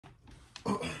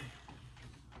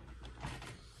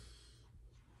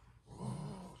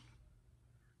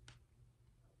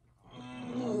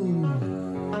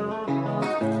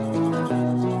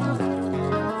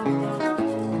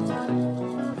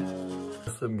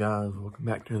Guys, welcome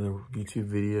back to another YouTube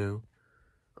video.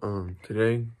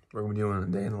 Today we're gonna be doing a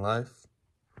day in the life.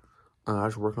 I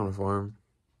just work on a farm.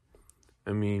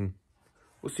 I mean,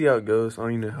 we'll see how it goes. I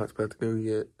don't even know how it's about to go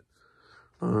yet.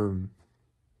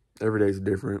 Every day's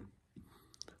different,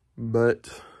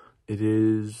 but it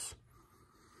is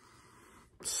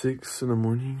 6 in the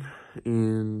morning,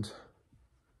 and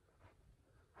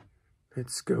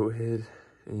let's go ahead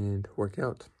and work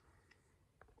out.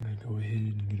 I'm gonna go ahead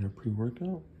and get our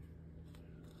pre-workout.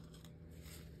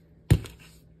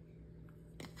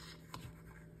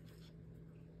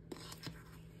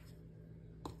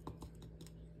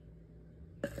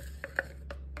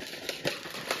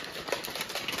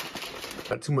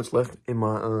 Got too much left in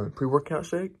my pre-workout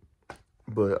shake,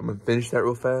 but I'm gonna finish that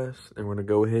real fast, and we're gonna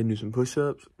go ahead and do some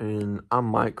push-ups. And I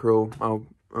might curl, I'll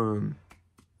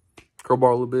curl bar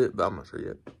a little bit, but I'm not sure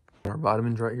yet. Our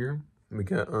vitamins right here. We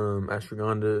got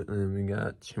ashwagandha, and then we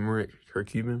got turmeric,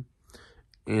 curcumin.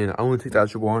 And I only take the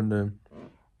ashwagandha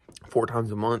 4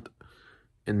 times a month,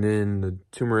 and then the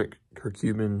turmeric,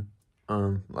 curcumin,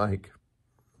 like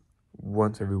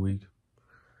once every week.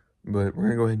 But we're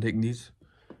gonna go ahead and take these,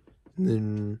 and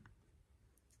then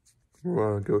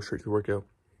we'll go straight to the workout.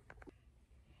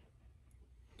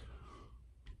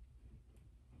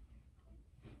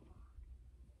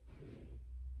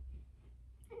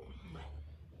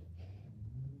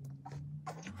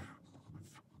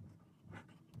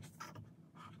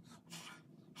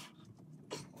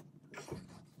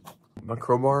 My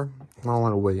crowbar, not a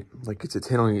lot of weight, like it's a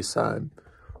 10 on each side,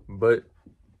 but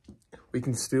we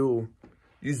can still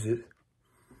use it.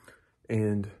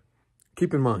 And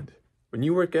keep in mind, when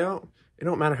you work out, it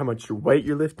don't matter how much your weight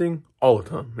you're lifting all the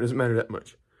time. It doesn't matter that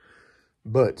much.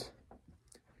 But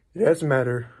it does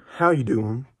matter how you do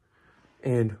them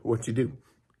and what you do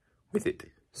with it.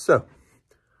 So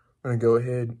I'm gonna go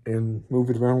ahead and move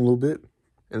it around a little bit,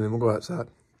 and then we'll go outside.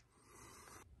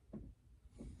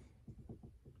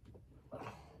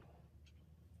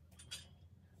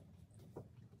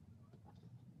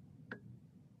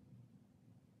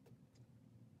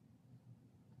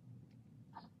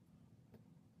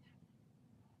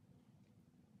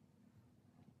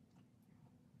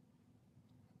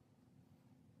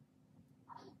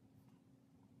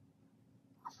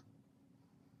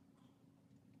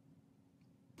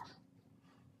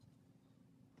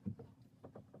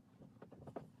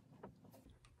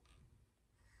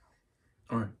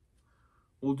 All right,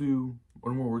 we'll do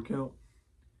one more workout,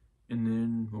 and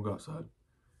then we'll go outside,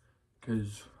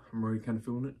 because I'm already kind of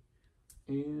feeling it,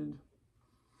 and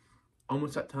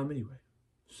almost that time anyway.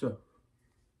 So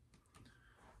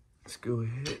let's go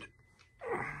ahead.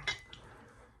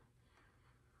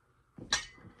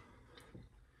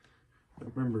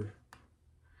 Remember,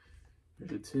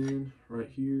 there's a 10 right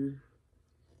here.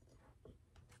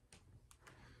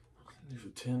 There's a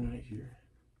 10 right here.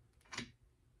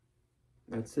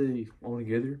 I'd say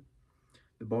altogether,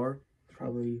 the bar is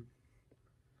probably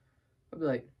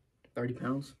like 30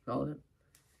 pounds, all of it.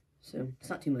 So it's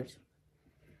not too much.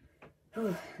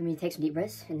 Oh, I mean, take some deep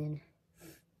breaths, and then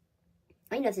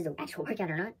I don't know if this is an actual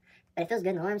workout or not, but it feels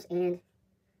good in the arms, and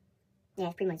yeah,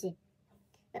 it's pretty much it.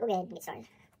 But we'll go ahead and get started.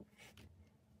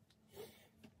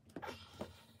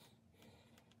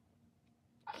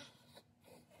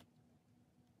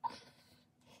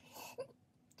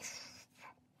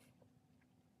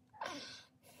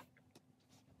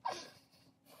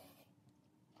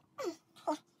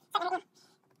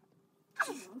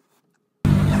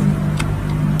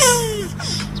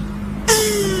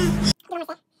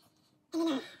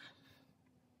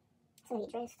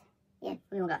 Yeah,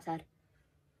 we all got outside.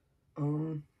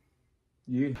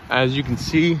 Yeah. As you can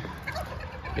see,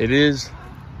 it is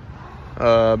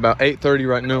about 8:30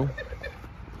 right now.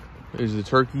 There's the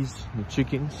turkeys, the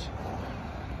chickens.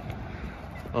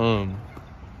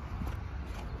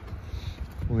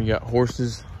 We got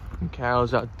horses and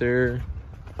cows out there,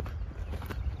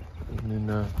 and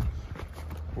then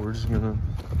we're just gonna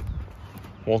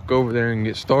walk over there and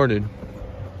get started.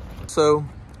 So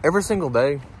every single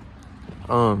day,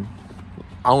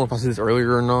 I don't know if I said this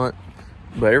earlier or not,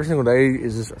 but every single day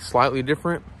is just slightly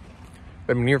different.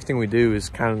 But I mean, everything we do is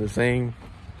kind of the same.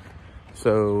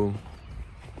 So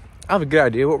I have a good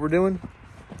idea what we're doing,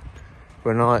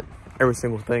 but not every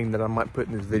single thing that I might put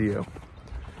in this video.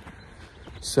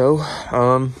 So,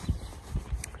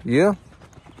 yeah,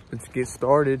 let's get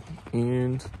started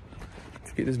and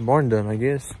let's get this barn done, I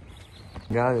guess.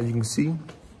 Guys, as you can see,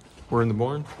 we're in the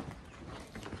barn.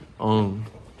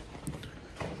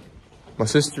 My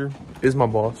sister is my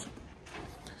boss,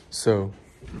 so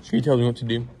she tells me what to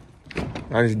do.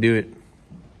 I just do it.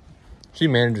 She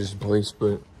manages the place,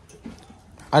 but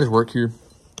I just work here.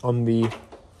 I'm the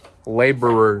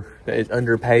laborer that is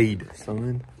underpaid,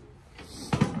 son.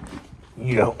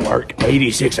 You don't work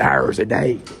 86 hours a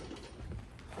day.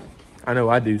 I know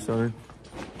I do, son.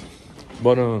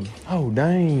 But, oh,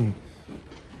 dang.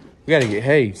 We gotta get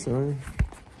hay, son.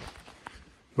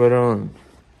 But,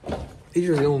 these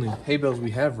are the only hay bales we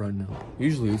have right now.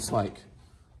 Usually it's like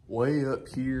way up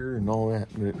here and all that.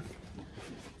 But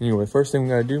anyway, first thing we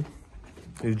gotta do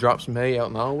is drop some hay out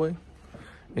in the hallway.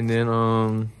 And then,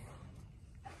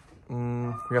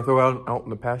 we gotta throw out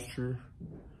in the pasture.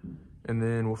 And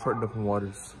then we'll start dumping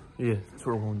waters. Yeah, that's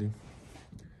what we're gonna do.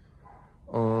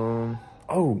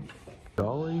 Oh,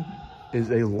 dolly is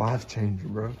a life changer,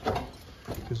 bro.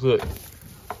 Cause look,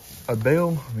 a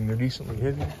bale, I mean, they're decently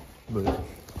heavy, but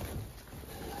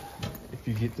if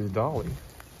you get this dolly,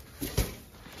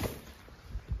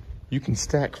 you can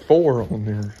stack 4 on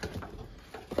there.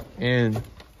 And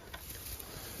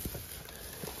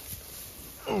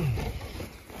these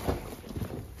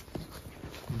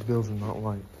bales are not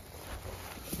light.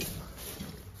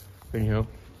 Anyhow,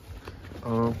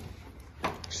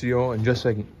 see y'all in just a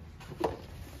second.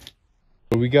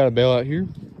 So we got a bale out here.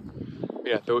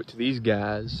 We gotta throw it to these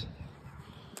guys.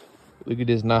 Look at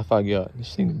this knife I got.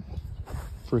 This thing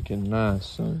freaking nice,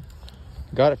 son.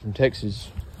 Got it from Texas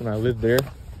when I lived there.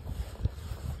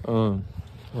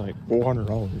 Like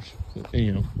 $400,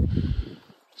 you know.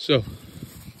 So,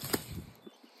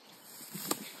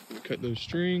 cut those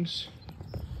strings.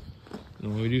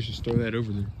 And all we do is just throw that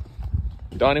over there.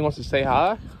 Donnie wants to say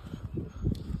hi.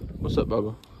 What's up,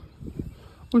 Bubba?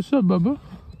 What's up, Bubba?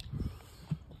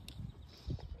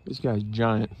 This guy's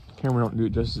giant. Camera don't do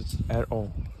it justice at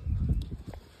all.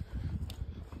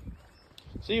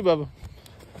 See you, Bubba.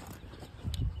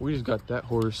 We just got that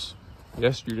horse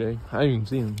yesterday. I didn't even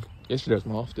see him. Yesterday was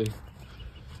my off day.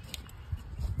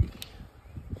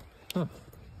 Huh. I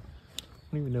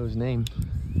don't even know his name.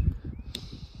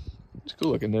 It's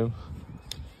cool looking though.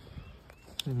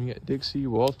 And we got Dixie,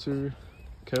 Walter,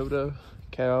 Coda,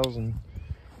 cows, and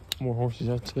more horses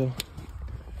out there.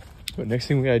 But next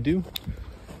thing we gotta do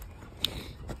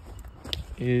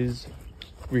is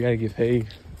we gotta give hay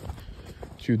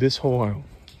to this whole aisle,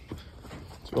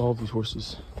 to all of these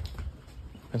horses.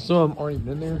 And some of them aren't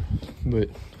even in there, but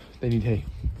they need hay.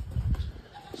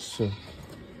 So,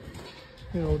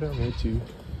 you know, down there too.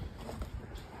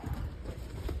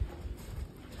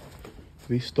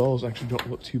 These stalls actually don't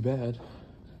look too bad.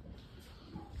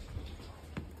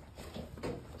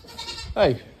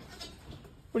 Hey,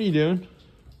 what are you doing?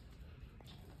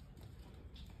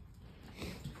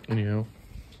 Anyhow,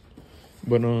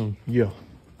 but yeah.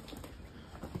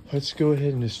 Let's go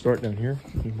ahead and just start down here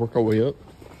and work our way up.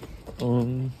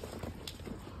 Well,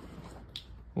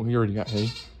 he already got hay.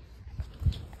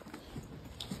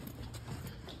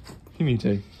 He needs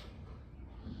hay.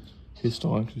 His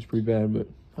stall actually is pretty bad, but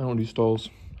I don't do stalls.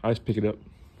 I just pick it up.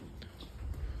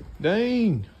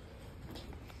 Dang!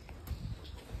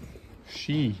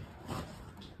 She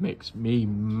makes me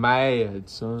mad,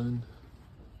 son.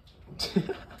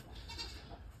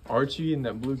 Archie in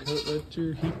that blue coat left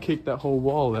here, he kicked that whole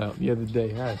wall out the other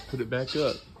day. I had to put it back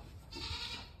up.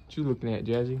 What you looking at,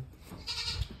 Jazzy?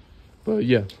 But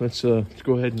yeah, let's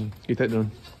go ahead and get that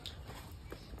done.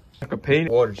 I could paint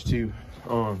waters too.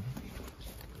 But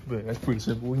that's pretty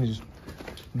simple. We can just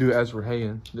do it as we're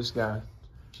haying. This guy,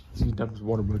 he's dumping his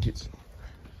water buckets.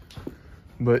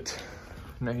 But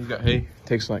now he's got hay. It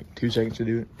takes like 2 seconds to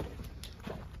do it.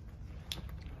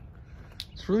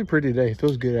 It's a really pretty day. It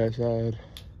feels good outside.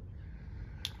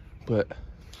 But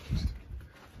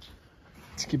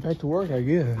let's get back to work, I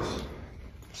guess.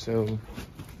 So,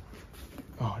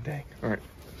 oh dang. All right.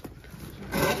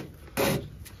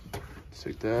 Let's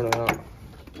take that out.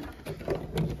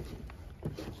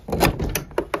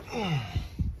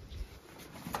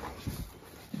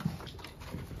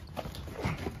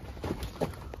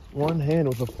 One hand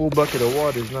with a full bucket of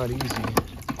water is not easy.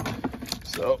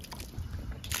 So,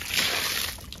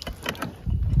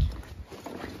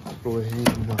 go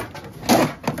ahead and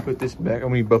put this back. I'm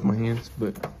gonna buff my hands,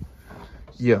 but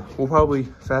yeah, we'll probably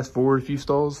fast forward a few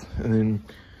stalls, and then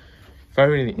if I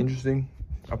have anything interesting,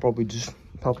 I'll probably just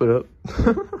pop it up.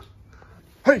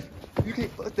 Hey, you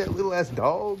can't fuck that little ass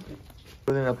dog.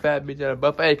 But then a fat bitch at a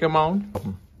buffet. Hey, come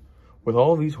on. With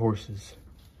all these horses,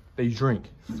 they drink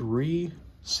 3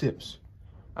 sips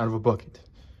out of a bucket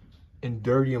and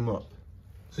dirty them up.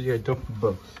 So you gotta dump them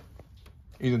both.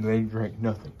 Either they drank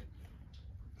nothing.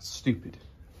 It's stupid.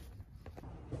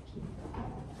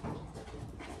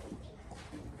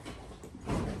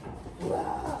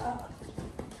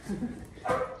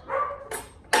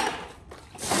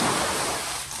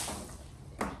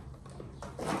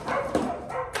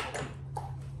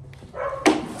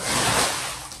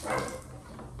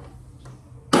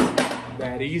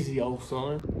 it easy, old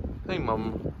son. Hey,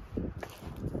 mama.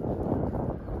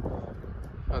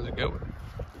 How's it going?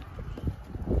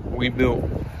 We built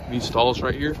these stalls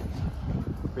right here.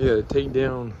 We had to take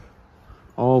down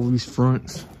all these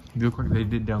fronts, look like they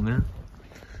did down there.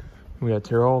 We had to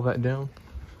tear all that down.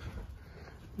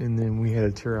 And then we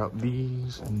had to tear out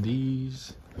these and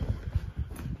these.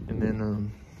 And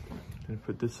then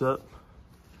put this up.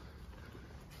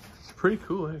 It's pretty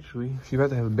cool, actually. She's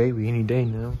about to have a baby any day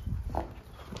now.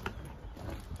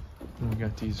 And we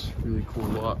got these really cool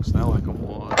locks. I like them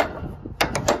a lot.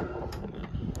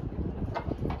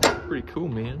 Pretty cool,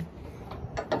 man.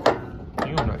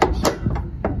 You know, nice.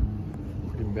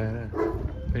 Pretty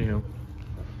badass. Anyhow,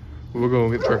 we'll go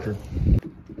and get the tractor.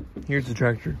 Here's the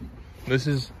tractor. This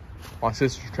is my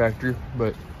sister's tractor,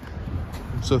 but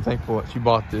I'm so thankful that she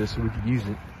bought this so we could use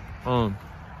it.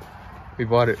 We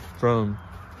bought it from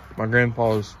my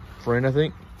grandpa's friend, I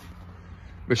think.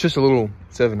 But it's just a little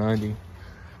 790.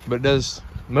 But it does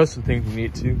most of the things we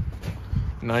need it to,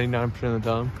 99% of the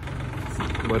time.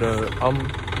 But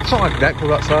it's not like that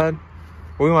cold outside.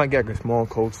 We might get like a small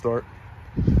cold start.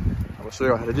 I will show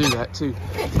you how to do that too.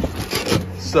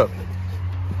 So,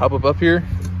 hop up here,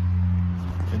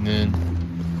 and then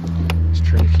just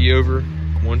turn the key over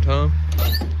one time,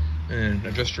 and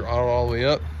adjust your auto all the way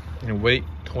up, and wait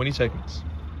 20 seconds.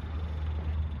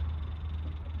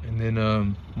 And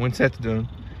then once that's done,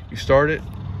 you start it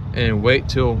and wait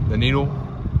till the needle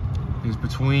is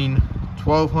between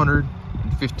 1200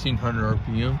 and 1500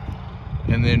 RPM.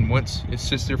 And then once it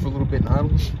sits there for a little bit and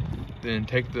idles, then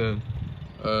take the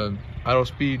idle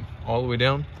speed all the way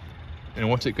down. And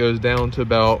once it goes down to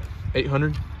about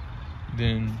 800,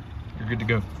 then you're good to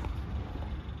go.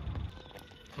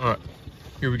 All right,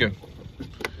 here we go.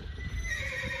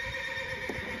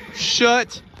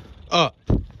 Shut up.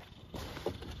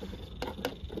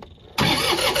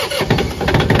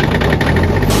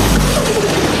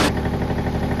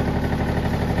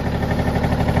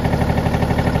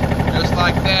 Just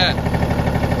like that.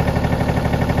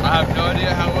 I have no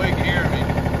idea how well you can hear me.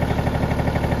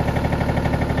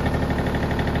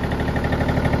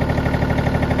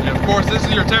 And of course, this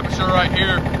is your temperature right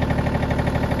here.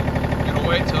 You're gonna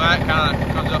wait till that kind of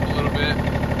comes up a little bit.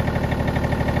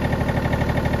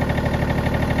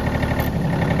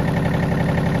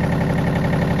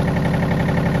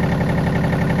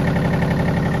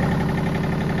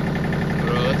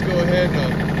 Let's go ahead and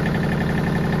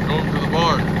go over to the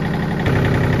barn.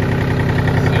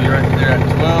 See, right there at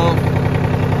 12.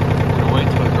 We're gonna wait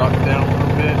till it drops down a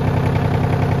little bit.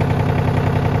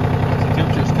 Once the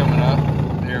temperature's coming up,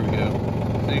 there we go.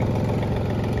 See?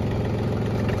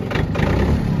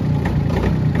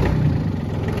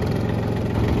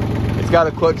 It's got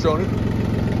a clutch on it.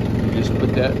 You just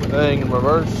put that thing in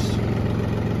reverse.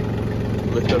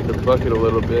 Lift up the bucket a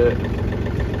little bit.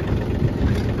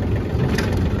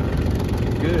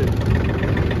 Good.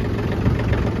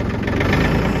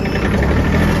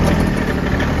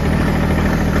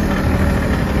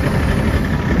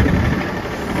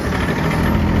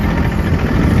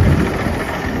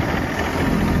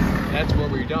 That's where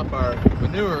we dump our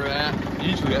manure at.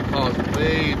 Usually that pile is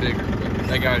way bigger, but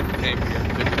that guy came here.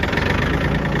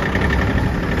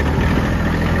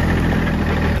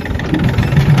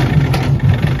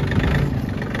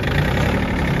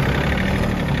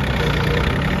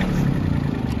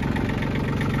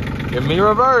 Give me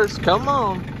reverse, come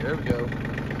on. There we go.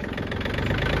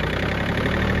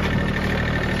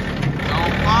 Oh,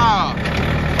 wow.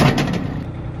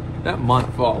 That might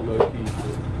fall low key.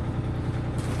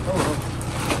 Oh,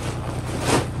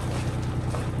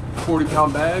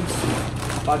 40-pound bags.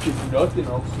 Thought you'd do nothing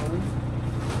all of a sudden.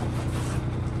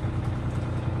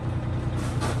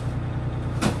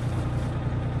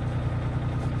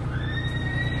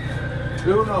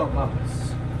 Uno más.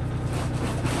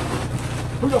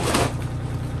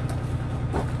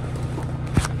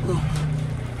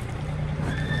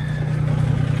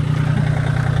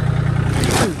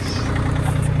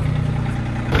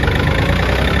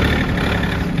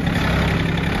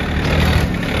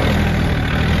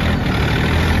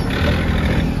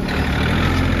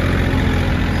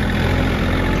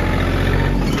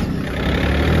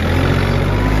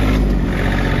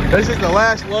 This is the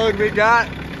last load we got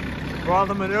for all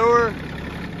the manure.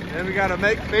 Then we gotta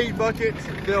make feed buckets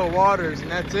and fill waters, and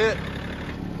that's it.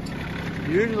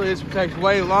 Usually this takes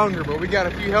way longer, but we got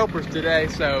a few helpers today,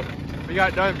 so we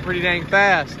got done pretty dang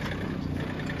fast.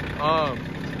 We're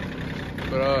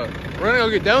gonna go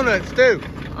get donuts too.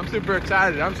 I'm super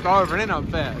excited. I'm starving and I'm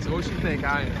fat. So what you think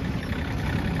I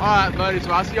am? All right, buddy.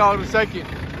 So I'll see y'all in a second.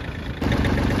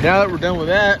 Now that we're done with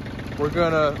that, I'm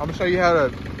gonna show you how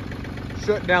to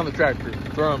shut down the tractor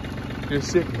from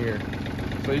just sitting here.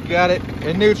 So you got it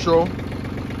in neutral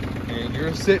and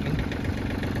you're sitting.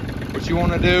 What you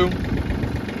want to do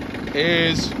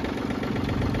is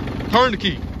turn the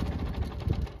key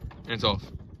and it's off.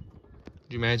 Could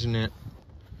you imagine that?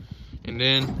 And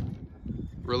then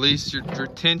release your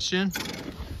tension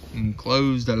and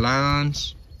close the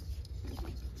lines.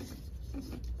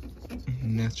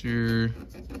 And that's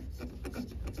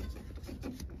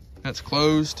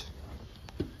closed.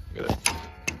 Gotta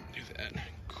do that.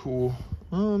 Cool.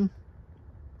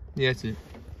 Yeah, that's it.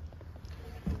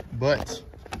 But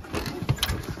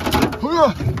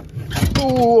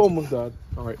oh my god.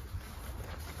 All right.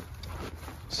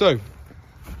 So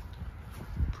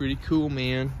pretty cool,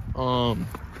 man. I'm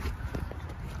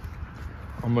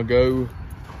gonna go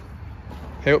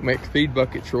help make feed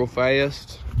buckets real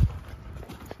fast.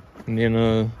 And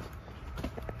then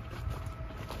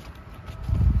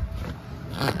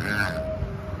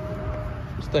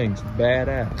this thing's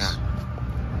badass.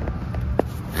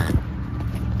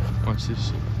 Watch this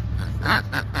shit.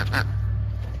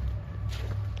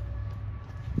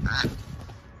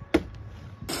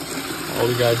 All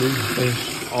we gotta do is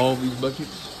finish all these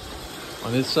buckets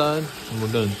on this side and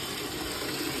we're done.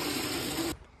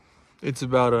 It's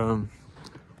about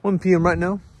 1 p.m. right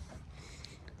now.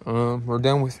 We're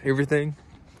done with everything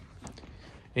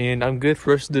and I'm good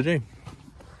for the rest of the day.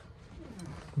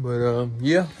 But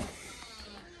yeah,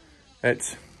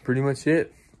 that's pretty much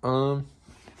it.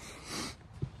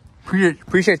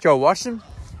 Appreciate y'all watching.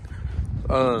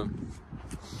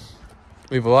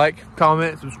 Leave a like,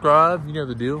 comment, subscribe, you know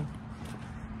the deal.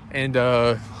 And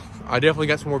I definitely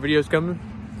got some more videos coming.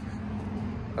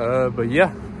 But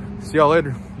yeah, see y'all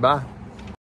later. Bye.